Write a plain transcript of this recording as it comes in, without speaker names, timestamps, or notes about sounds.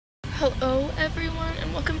Hello everyone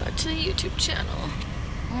and welcome back to the YouTube channel.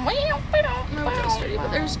 My workout's ready, but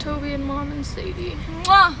there's Toby and Mom and Sadie.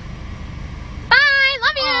 Mwah. Bye,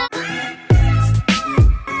 love you.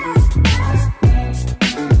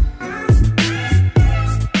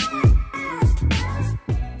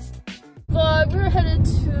 Vlog, we're headed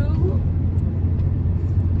to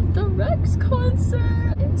the WRECKS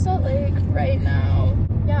concert in Salt Lake right now.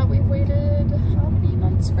 Yeah, we've waited how many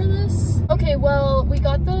months for this? Okay, well, we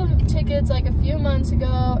got the tickets like a few months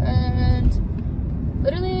ago and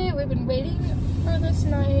literally we've been waiting for this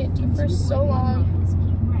night for so long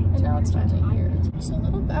and now it's finally here. So a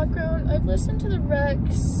little background, I've listened to the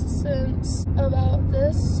WRECKS since about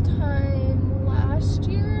this time last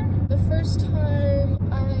year. The first time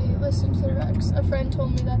I listened to the WRECKS, a friend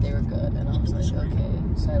told me that they were good and I was like, okay.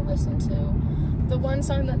 So I listened to the one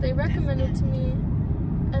song that they recommended to me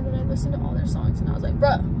and then I listened to all their songs and I was like,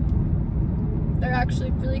 bruh, they're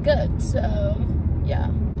actually really good. So yeah,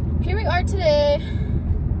 here we are today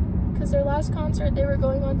because their last concert, they were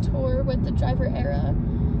going on tour with the Driver Era,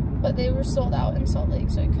 but they were sold out in Salt Lake,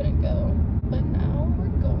 so I couldn't go. But now we're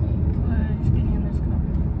going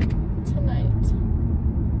tonight.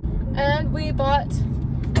 And we bought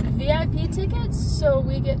VIP tickets, so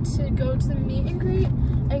we get to go to the meet and greet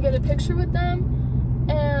and get a picture with them.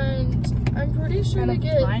 And I'm pretty sure we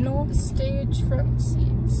get stage front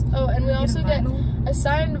seats. Oh, and we also get a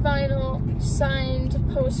signed vinyl, signed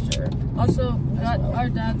poster. Also, got our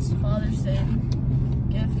dad's Father's Day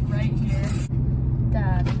gift right here.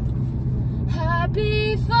 Dad.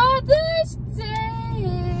 Happy Father's Day!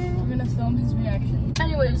 I'm gonna film his reaction.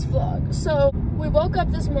 Anyways, vlog. So, we woke up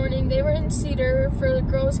this morning, they were in Cedar for the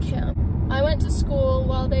girls' camp. I went to school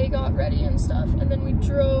while they got ready and stuff, and then we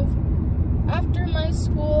drove. After my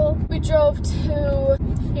school, we drove to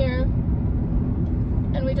here,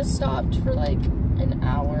 and we just stopped for like an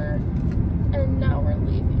hour, and now we're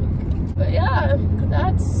leaving. But yeah,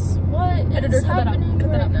 that's what is happening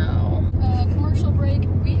right now. Commercial break.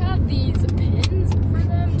 We have these pins for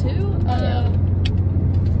them too.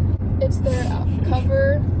 It's their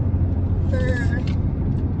cover for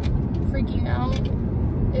Freaking Out.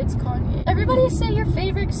 It's Kanye. Everybody say your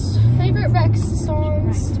favorite WRECKS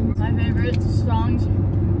songs. My favorite songs: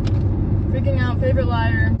 Freaking Out, Favorite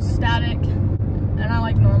Liar, Static, and I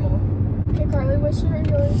like Normal. Okay, Carly, what's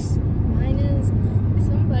yours? Mine is Fuck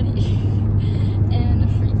Somebody and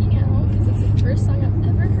Freaking Out because it's the first song I've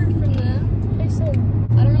ever heard from them. Hey, so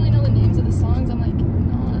I don't really know the names of the songs. I'm like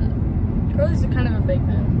not. Carly's kind of a fake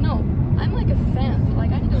fan. No, I'm like a fan, but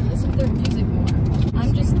like I need to listen to their music more.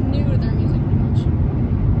 I'm just new to their music pretty much.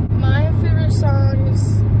 My favorite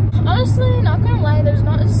songs, honestly, not gonna lie, there's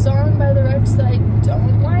not a song by the WRECKS that I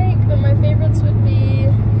don't like, but my favorites would be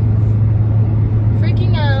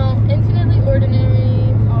Freaking Out, Infinitely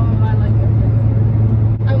Ordinary. Oh, I like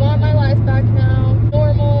it. I Want My Life Back Now,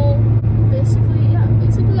 Normal, basically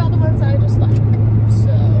all the ones that I just like.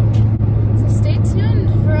 So stay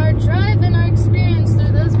tuned for our drive and our experience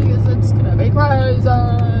through this because it's gonna be crazy.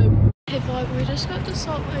 Hey vlog, we just got to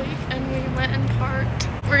Salt Lake and we went and parked.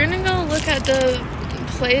 We're gonna go look at the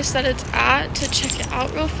place that it's at to check it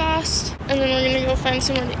out real fast, and then we're gonna go find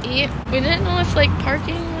somewhere to eat. We didn't know if like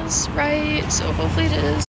parking was right, so hopefully it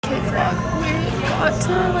is. Okay vlog, we got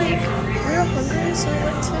to we were hungry, so we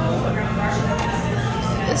went to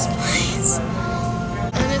this place.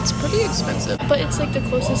 And it's pretty expensive, but it's like the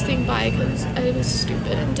closest thing by because I was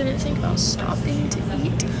stupid and didn't think about stopping to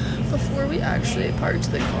eat before we actually parked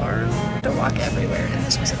the car. To walk everywhere, and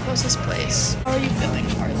this was the closest place. How are you feeling,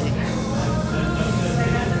 Carly?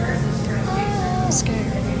 I'm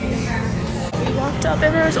scared. We walked up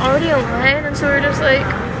and there was already a line, and so we were just like,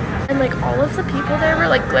 and like all of the people there were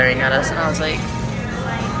like glaring at us, and I was like,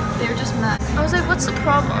 They were just mad. I was like, what's the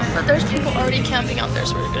problem? But there's people already camping out there,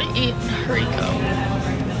 so we're gonna eat and hurry go.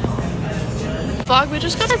 Vlog, we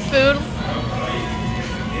just got our food.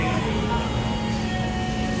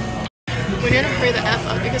 We need to hurry the F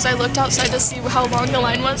up because I looked outside to see how long the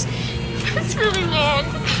line was. It's really long.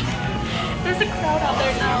 There's a crowd out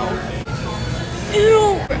there now.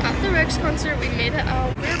 Ew! We're at the WRECKS concert, we made it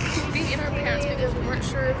out. We were pooping in our pants because we weren't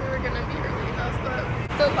sure if we were gonna be early enough,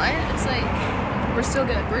 but the line is like, We're still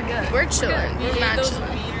good. We're good. we're chilling. We We're ate not those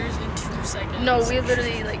chilling. meters in 2 seconds. No, we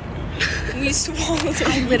literally like, we swallowed it.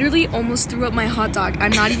 I literally almost threw up my hot dog.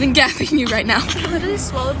 I'm not even gapping you right now. I literally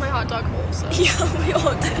swallowed my hot dog whole, so. Yeah, we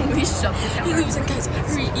all did. We shoved it down. He was like, guys,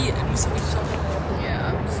 hurry, eat. And so we shoved it.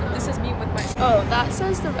 Yeah. So. This is me with my... Oh, that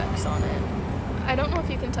says the WRECKS on it. I don't know if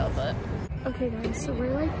you can tell, but. Okay guys, so we're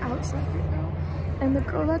like outside right now. And the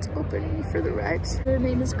girl that's opening for the WRECKS, her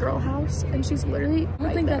name is Girl House, and she's literally I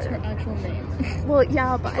don't think that's her actual name. Well,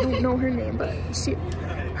 yeah, but I don't know her name, but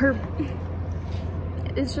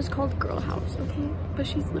it's just called Girl House, okay? But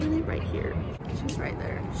she's literally right here. She's right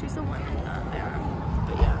there. She's the one in there.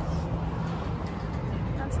 But yeah.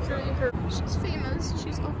 That's literally her. She's famous.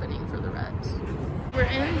 She's opening for the WRECKS. We're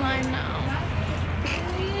in line now.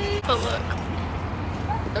 But look.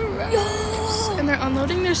 The WRECKS. And they're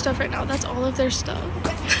unloading their stuff right now. That's all of their stuff.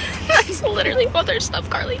 That's literally all their stuff,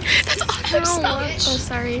 Carly. That's all their stuff. Oh,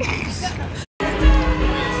 sorry.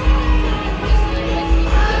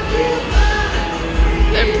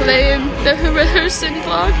 They're playing the rehearsing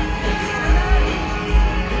vlog.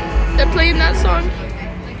 They're playing that song.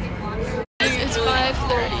 It's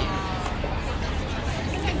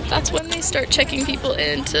 5:30. That's when they start checking people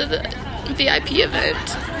into the VIP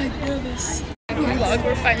event. I feel this. Vlog,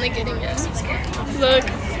 we're finally getting it. Look.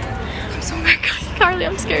 I'm so mad, Carly,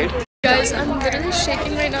 I'm scared. Guys, I'm literally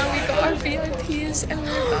shaking right now. We got our VIPs and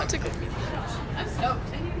we're about to go.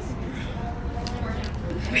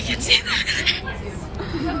 We can see that.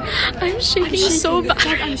 I'm shaking so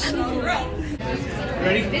bad.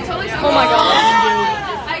 Ready? Oh my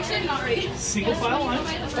god. Actually, I'm not ready. Single file line.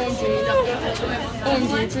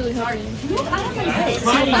 OMG, it's really happening.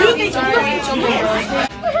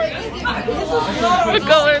 We're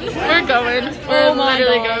going. We're going. We're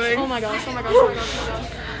literally going. Oh my gosh, oh my gosh, oh my gosh, oh my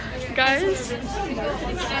gosh. Guys.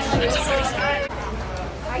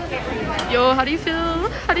 Yo, how do you feel?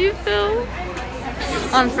 How do you feel?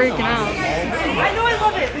 I'm freaking out. I know, I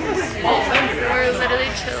love it. We're literally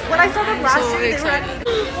chilling. When I saw them last So year, they were excited.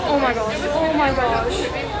 Oh my gosh, oh my gosh.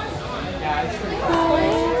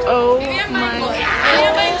 Oh my god.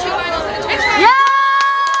 Yeah!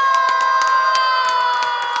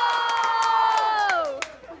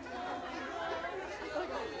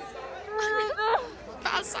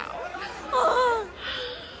 Pass out.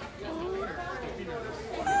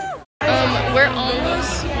 We're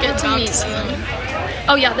almost get to meet them.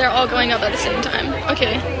 Oh yeah, they're all going up at the same time.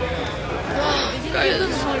 Okay. Guys.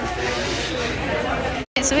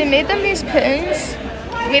 So we made them these pins.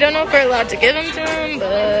 We don't know if we're allowed to give them to them,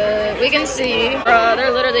 but we can see.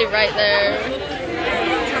 They're literally right there.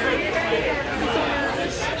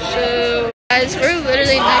 So guys, we're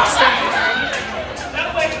literally next to them.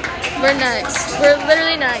 We're next. We're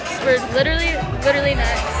literally next. We're literally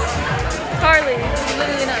next. Carly,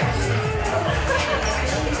 literally next.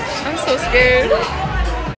 I'm so scared.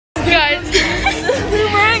 Guys. We're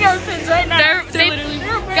wearing our pins right now.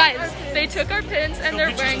 Guys, they took our pins and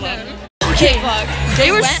they're wearing them. Okay, Vlog.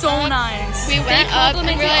 they were so nice. We went up and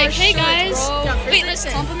we're like, hey guys. Wait,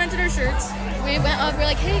 listen. Complimented our shirts. We went up, we're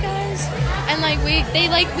like, hey guys. And like we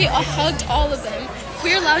hugged all of them.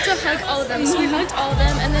 We were allowed to hug all of them, so we hugged all of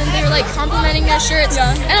them, and then they were like complimenting their shirts.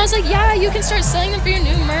 Yeah. And I was like, yeah, you can start selling them for your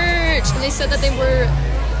new merch. And they said that they were,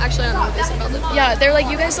 actually I don't know what they said about them. Yeah, they're like,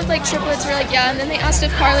 you guys look like triplets. We're like, yeah. And then they asked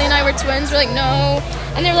if Carly and I were twins. We're like, no.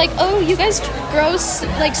 And they were like, oh, you guys grow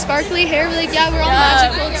like sparkly hair. We're like, yeah, we're all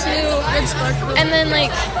magical too. And then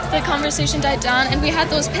like the conversation died down, and we had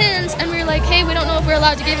those pins, and we were like, hey, we don't know if we're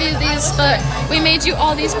allowed to give you these, but we made you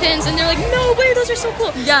all these pins. And they're like, no way, those are so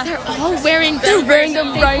cool. Yeah. They're all wearing them. They're wearing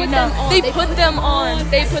them right now. They put them on.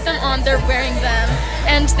 They put them on. They're wearing them.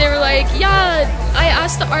 And they were like, yeah, I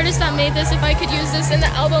asked the artist that made this if I could use this in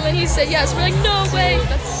the album, and he said yes. We're like, no way.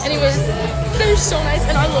 Anyways, they're so nice,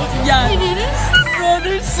 and I love them. Yeah. Bro,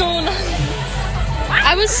 they're so nice.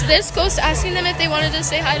 I was this close to asking them if they wanted to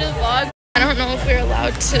say hi to the vlog. I don't know if we're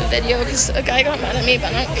allowed to video because a guy got mad at me,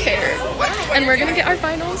 but I don't care. And we're gonna get our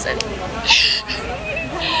finals, and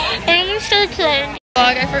I'm gonna start crying.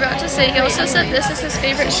 Vlog, I forgot to say, he also said this is his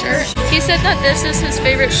favorite shirt. He said that this is his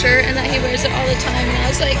favorite shirt and that he wears it all the time. And I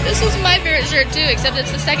was like, this is my favorite shirt too, except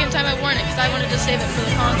it's the second time I worn it because I wanted to save it for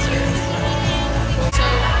the concert. So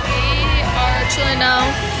we are chilling now.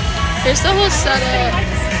 Here's the whole setup.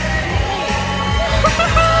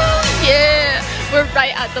 Yeah, we're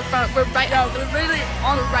right at the front. We're right out. We're literally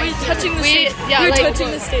on right touching the stage. Yeah, we're like, touching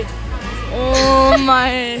the stage. Oh my,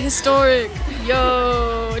 historic.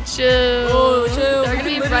 Yo, chill. Oh, chill. They're gonna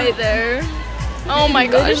be right there. Oh my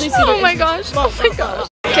gosh. Oh my gosh. Oh my gosh.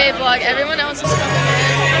 Okay, vlog. Everyone else is coming in.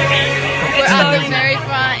 We're at the very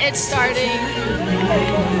front. It's starting.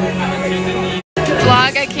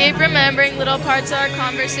 Vlog, I keep remembering little parts of our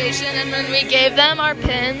conversation, and when we gave them our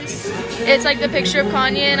pins, it's like the picture of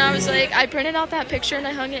Kanye, and I was like, I printed out that picture and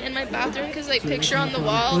I hung it in my bathroom because like picture on the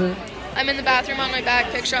wall. I'm in the bathroom on my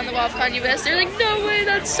back, picture on the wall of Kanye West. They're like, no way,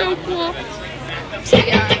 that's so cool. So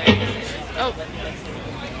yeah. Oh.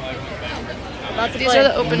 These are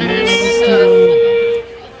the openers. So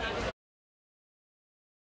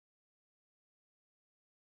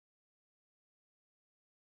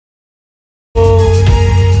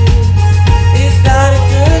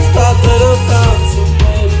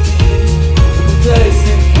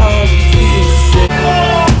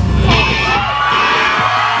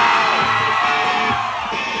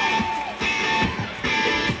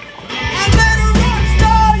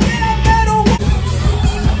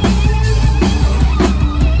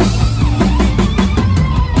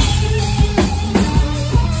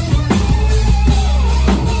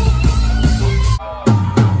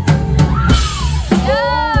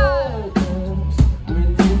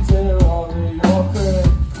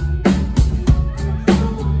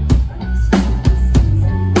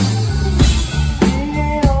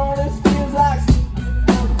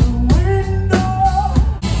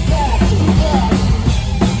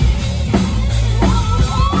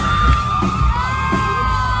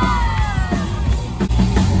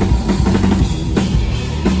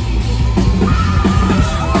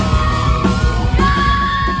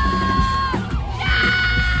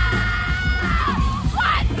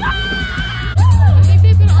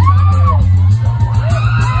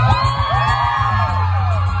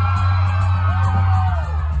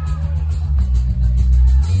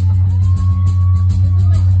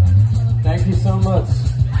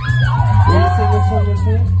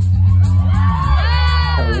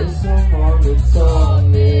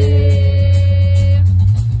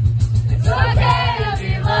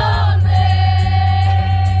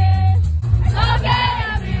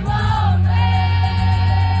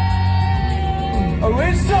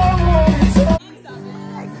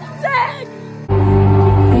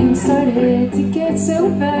so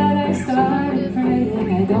bad I started praying.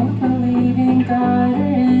 I don't believe in God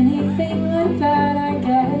or anything like that. I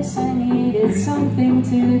guess I needed something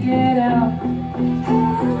to get out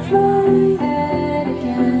of my head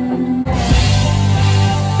again.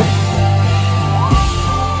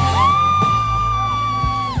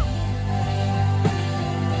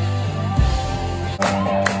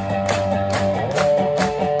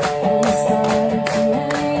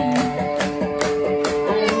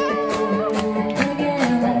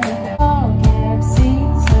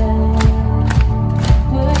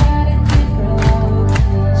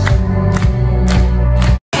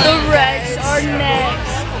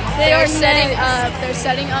 They're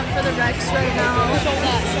setting up for the WRECKS right now.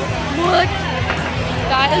 Look,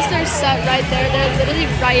 that is their set right there. They're literally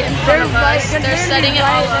right in front of us. They're setting it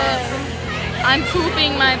all up. I'm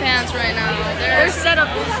pooping my pants right now. Their setup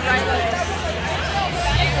is right there.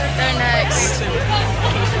 They're next.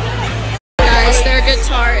 Guys, their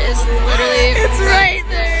guitar is literally right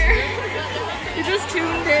there. You just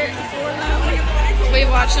tuned it for them. We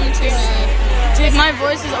watched them tune it. Dude, my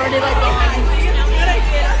voice is already like gone.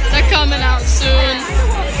 They're coming out soon.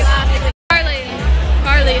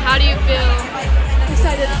 Carly, how do you feel?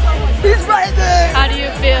 Excited. He's right there. How do you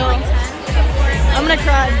feel? I'm gonna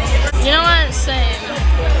cry. You know what? Same.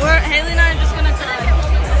 Haley and I are just gonna cry.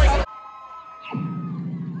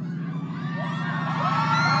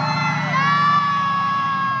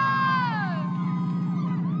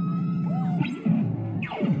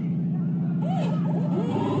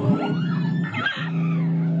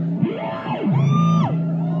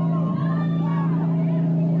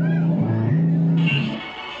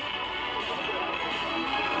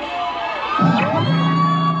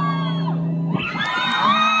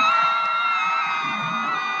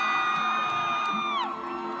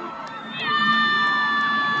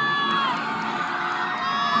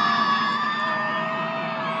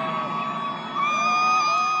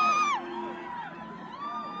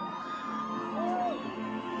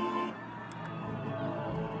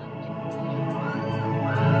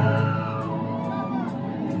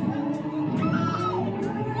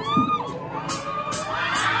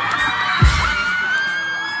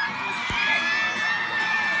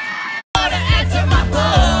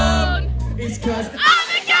 Cause I'm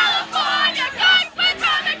in California, guys, we're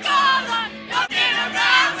coming calling. You've been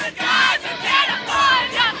around with guys in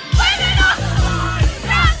California. Women on the line,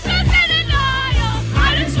 doctors in denial.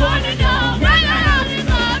 I just wanna know where the hell did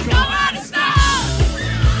love go out of style?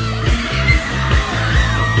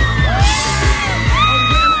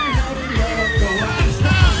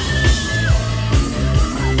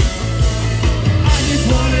 I just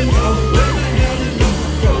wanna know where the hell did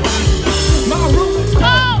love go out of style. My room is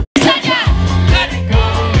cold.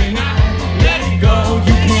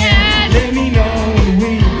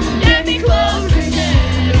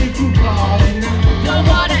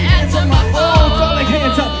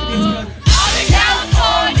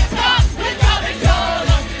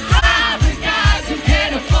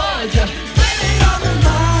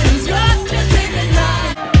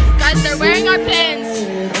 Wearing our pins.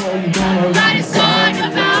 Write a song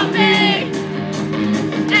about me.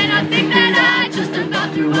 And I think that I just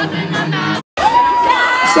about threw up in my mouth.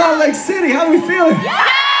 Salt Lake City, how are we feeling? Yeah!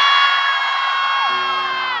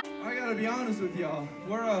 I gotta be honest with y'all.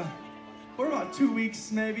 We're about 2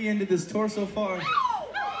 weeks maybe into this tour so far.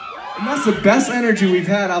 And that's the best energy we've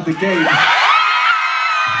had out the gate.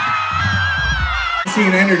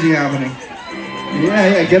 Seeing energy happening.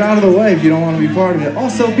 Yeah, get out of the way if you don't want to be part of it.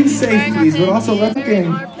 Also, be safe, please, but also let's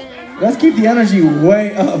keep the energy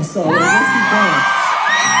way up, so let's keep going.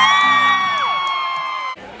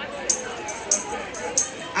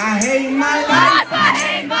 I hate my life, I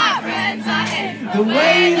hate my friends, I hate the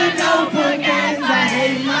way the notebook ends, I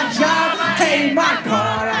hate my job, I hate my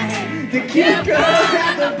car, I hate the cute girls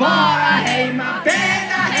at the bar, I hate my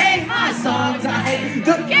band, I hate my songs, I hate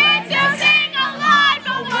the kids who sing along,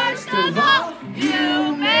 but worst of all,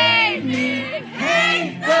 you made me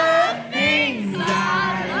hate the things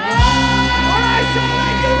I love. Alright, so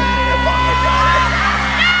like you ready to apologize?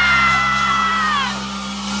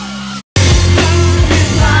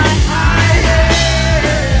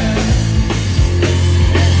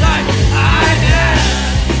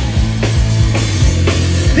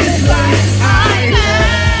 this life I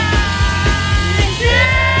have.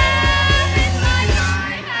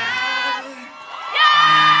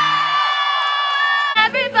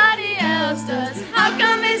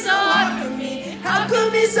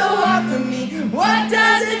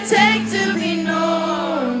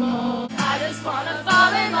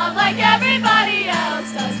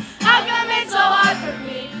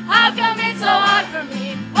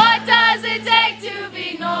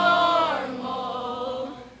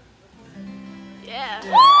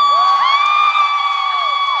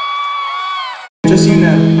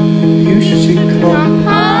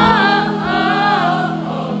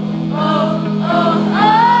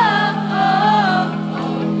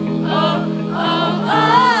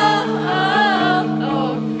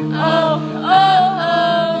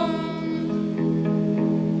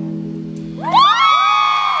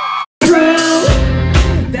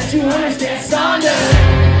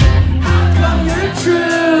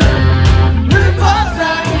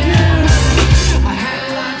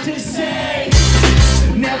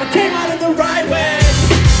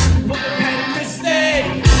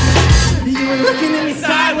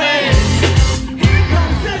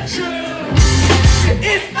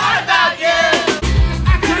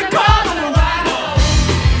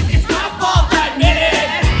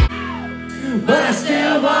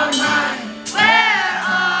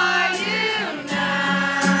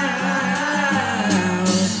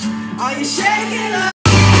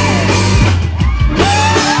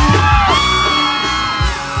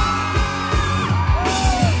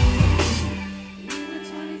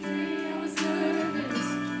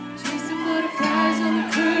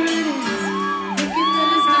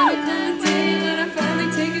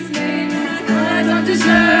 don't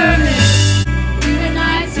deserve it. Even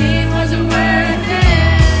 19 wasn't worth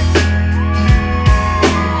it.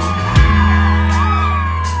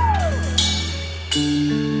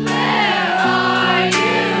 Where are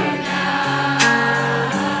you now?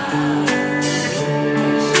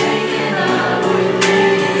 Shaking up with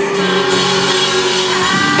any smile.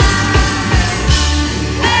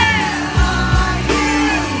 Where are you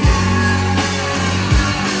now?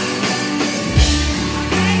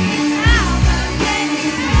 Hanging out again.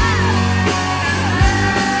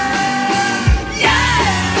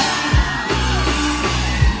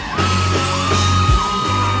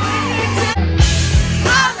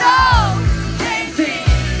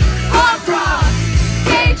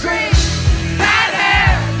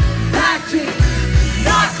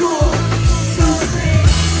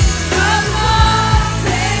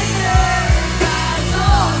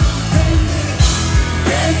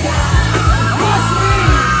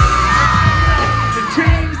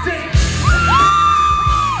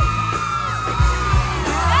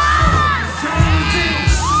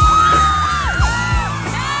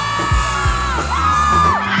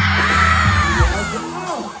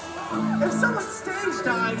 If someone's stage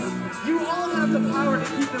dives, you all have the power to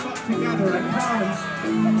keep them up together, I promise.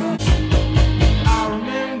 I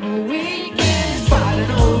remember weekends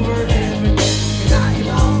fighting over everything, and I could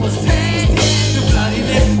almost taste the bloody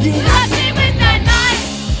lips. You Left me with that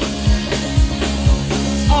knife.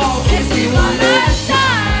 all kiss me one last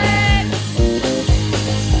Time.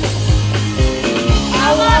 I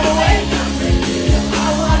wanna wake up with you. I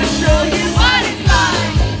wanna show you What it's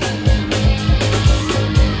like.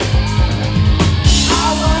 I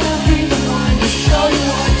wanna be the one to show you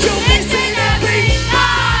what you Missing every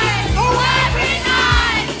night. Oh, every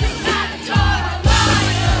night. At the door, a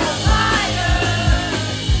liar, a liar.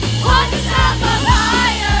 Want to tell the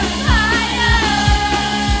liar, liar.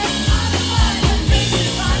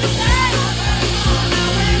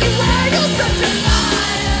 Anywhere, you're such a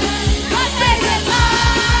liar. My favorite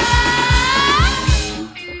lie.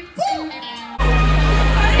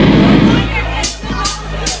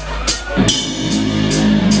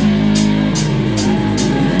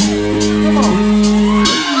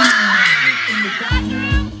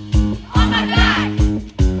 On my back,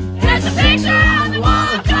 there's a picture on the wall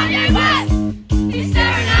of Kanye West. He's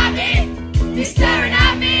staring at me, he's staring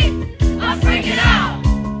at me. I'm freaking out,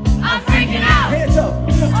 I'm freaking out. hands up.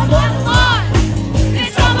 I want more.